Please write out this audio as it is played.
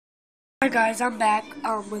Hi guys, I'm back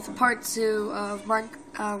with part 2 of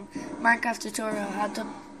Minecraft tutorial, how to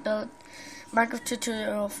build Minecraft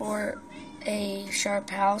tutorial for a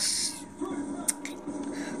sharp house.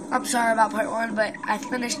 I'm sorry about part 1, but I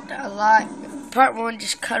finished a lot. Part 1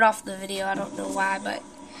 just cut off the video, I don't know why, but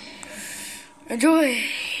enjoy.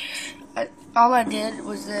 All I did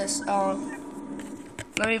was this.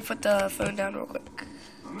 Let me put the phone down real quick.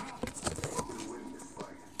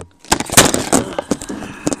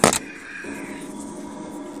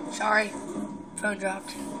 Sorry, phone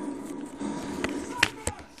dropped.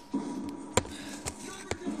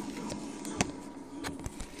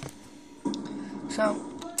 So,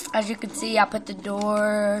 as you can see, I put the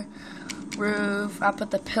door, roof, I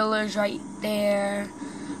put the pillars right there.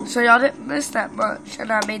 So y'all didn't miss that much.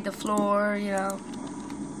 And I made the floor, you know.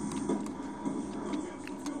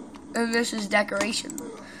 And this is decoration.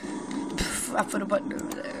 I put a button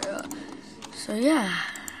over there. So yeah.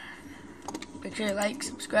 Make sure you like,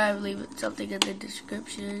 subscribe, leave something in the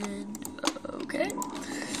description. Okay.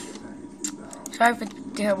 Sorry for the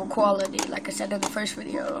terrible quality. Like I said in the first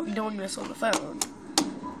video, I'm doing this on the phone.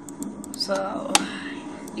 So,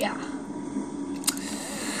 yeah.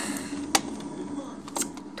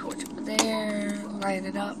 Torch over there. Line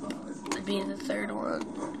it up. To be the third one.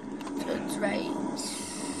 So it's right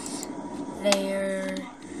there.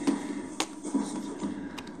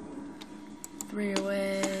 3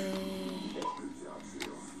 away.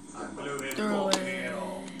 3 away.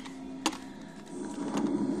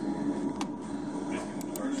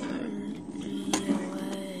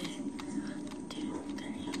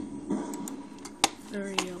 3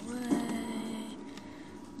 away.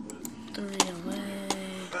 3 away.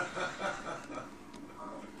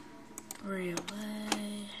 3 away.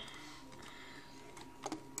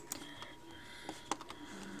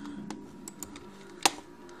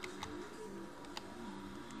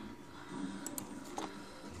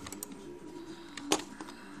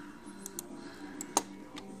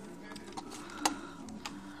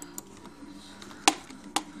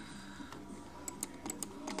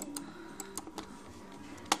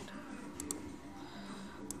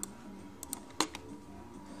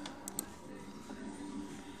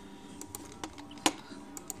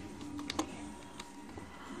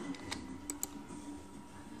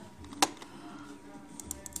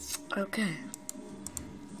 Okay.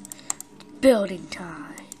 Building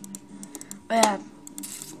time. Yeah.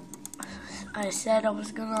 I said I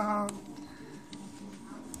was gonna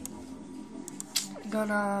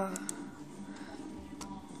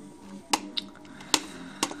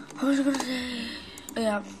say,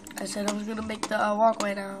 yeah, I said I was gonna make the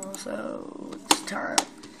walkway now, so it's time.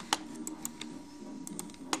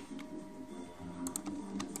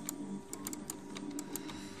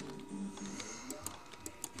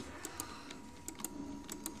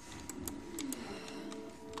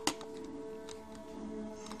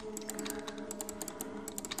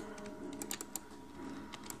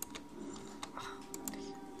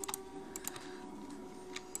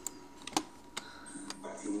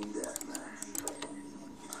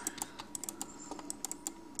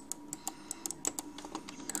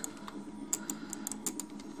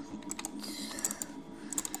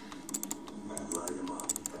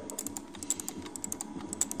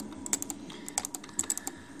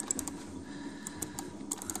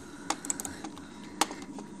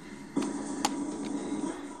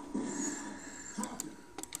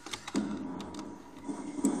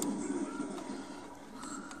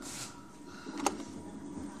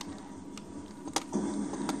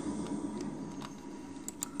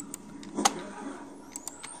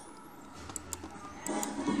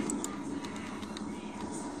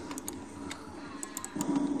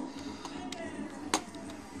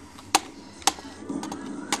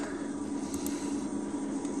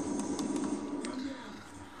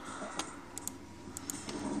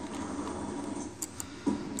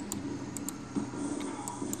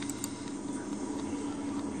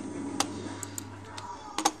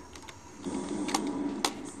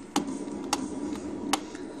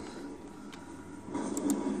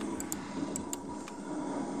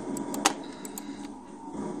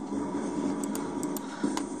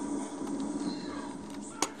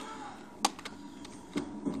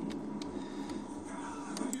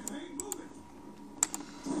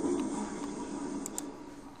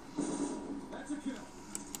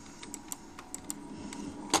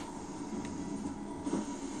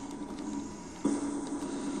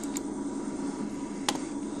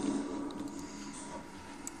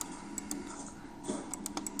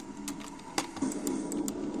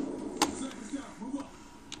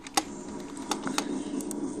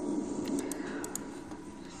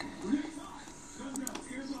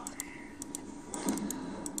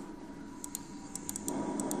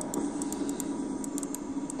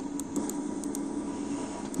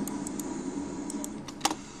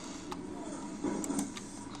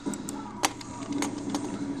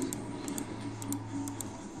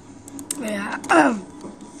 Yeah.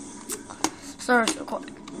 Sorry, so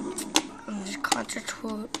quick. I'm just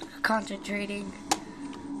concentrating.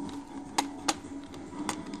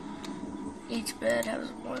 Each bed has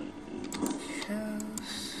one chest.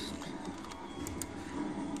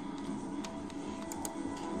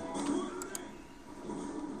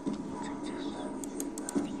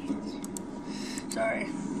 Sorry,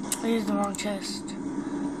 I used the wrong chest.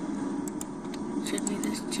 Should be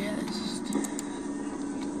this chest.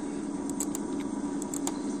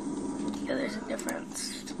 Yeah, there's a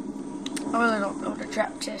difference. I really don't know what a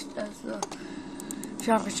trap chest does. The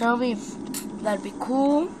shop can show me. That'd be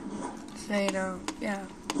cool. So, you know, yeah.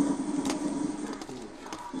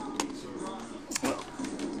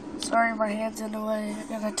 Sorry, my hand's in the way. I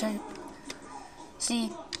gotta type.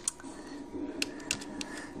 See.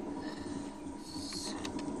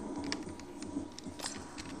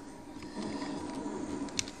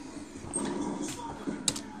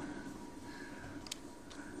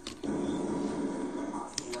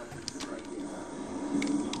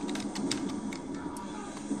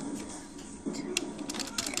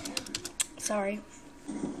 Sorry,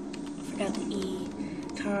 forgot the E.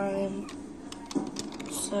 Time,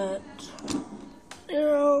 set,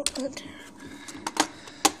 0, enter.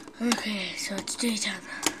 Okay, so it's daytime.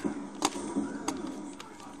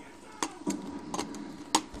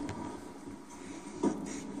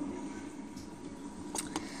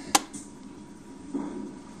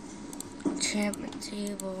 Enchantment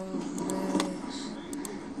table, this,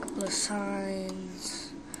 couple of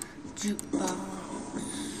signs, jukebox.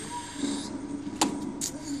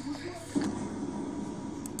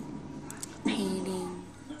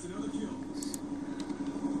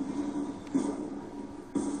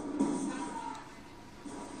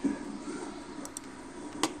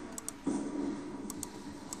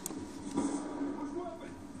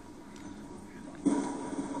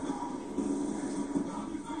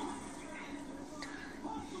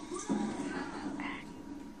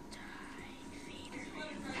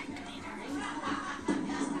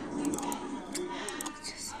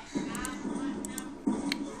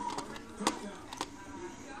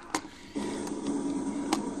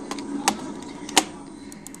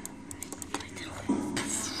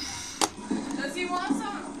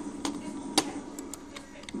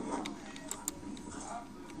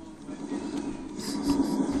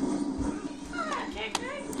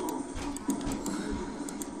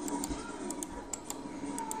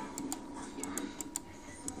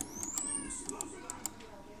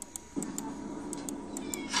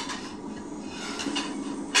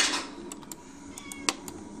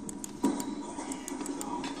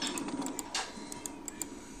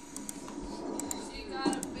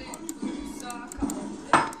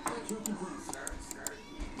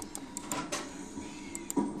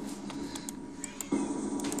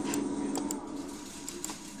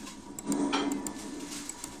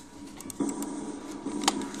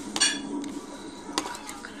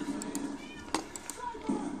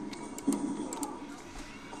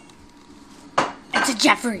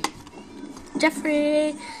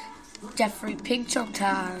 Jeffrey Pig Chunk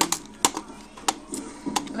time.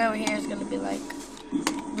 And over here is gonna be like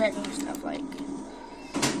regular stuff, like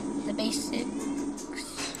the basics.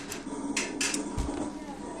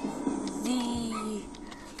 The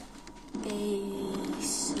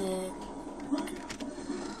basic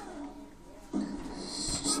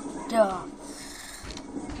stuff.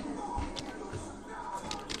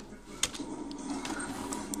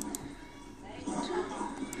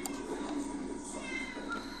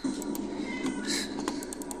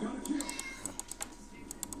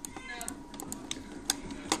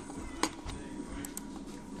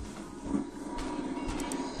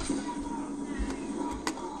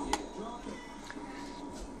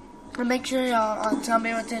 And make sure y'all tell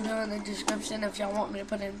me what to do in the description if y'all want me to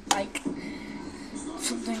put in like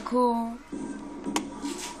something cool.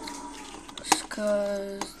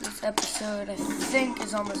 Because this episode I think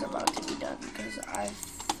is almost about to be done. Because I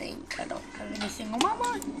think I don't have anything on my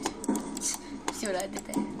mind. See what I did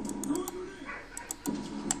there?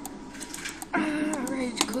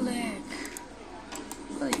 Rage collect.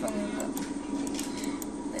 Really fun enough.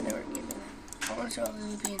 They never gave me that. I want to show all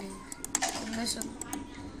the paintings. And this one.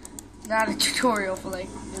 Not a tutorial for like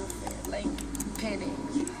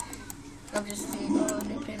paintings. I'm just seeing all the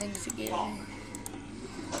new paintings again.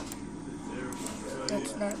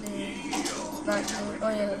 That's not new. It's not new. Oh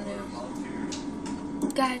yeah, that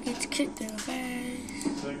is. Guy gets kicked in the face.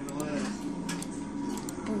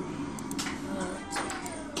 Boom.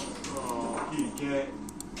 Oh, kitty cat.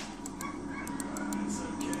 It's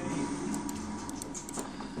okay.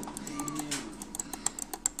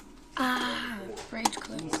 Ah. rage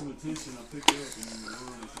clip. Give me some attention, I'll pick it up and then you're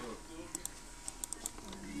running this up.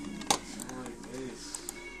 Like this.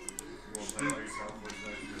 Well, that makes how much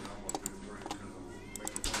next year, how much it's free, because I'm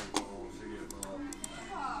making sure I want to see it, but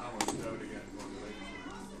how much dough to get for the ladies.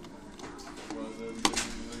 Well, that is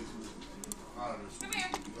relations. I just,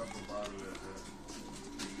 that's a lot of that, I just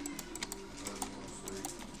want to see,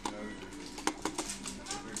 you know,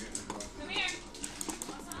 if you're getting it right. Come here.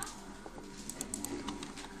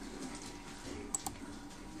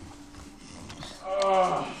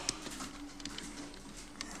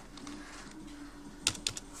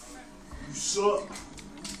 You suck.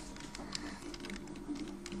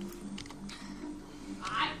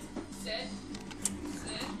 Alright. Sit.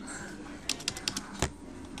 Sit.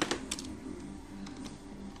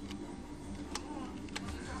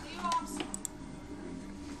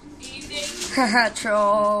 Easy. Haha,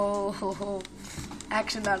 troll.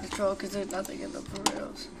 Actually, not a troll because there's nothing in the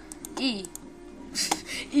burritos. E.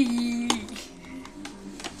 E.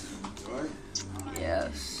 Right?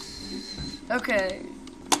 Yes. Okay.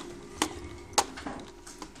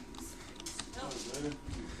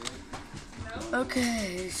 No.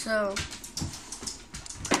 Okay, so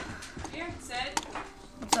Here. Sit.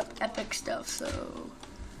 what's up epic stuff, so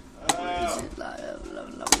Oh. is it blah, blah,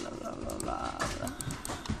 blah, blah, blah, blah, blah.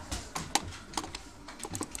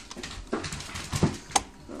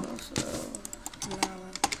 Also,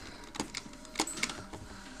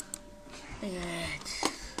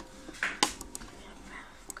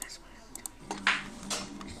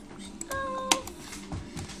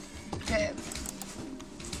 okay.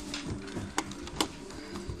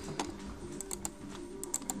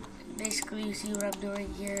 Basically, you see what I'm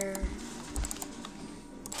doing here.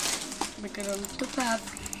 Make it on the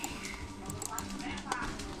path.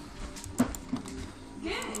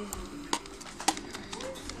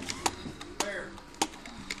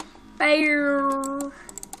 Bear.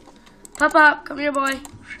 Pop up, come here, boy.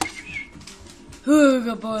 Ooh,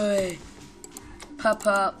 good boy. Pop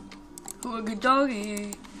up. Ooh, a good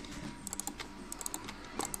doggy.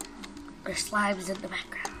 There's slimes in the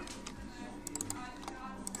background.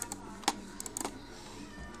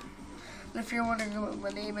 And if you're wondering what my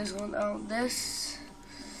name is on this,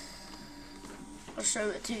 I'll show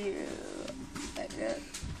it to you. Like that.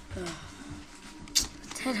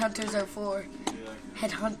 Headhunters 04.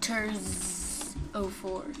 Headhunters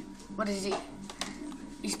 04. What is he?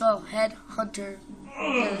 You spell Headhunter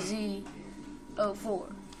with a Z 04.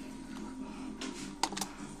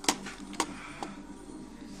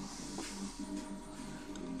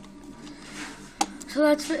 So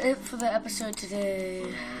that's it for the episode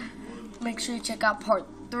today. Make sure you check out part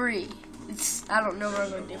 3. I don't know what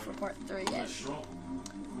I'm gonna do for part 3 yet. Shrunk.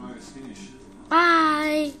 I'm not gonna finish.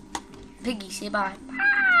 Bye. Piggy, say bye.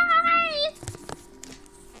 Bye.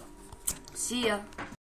 See ya.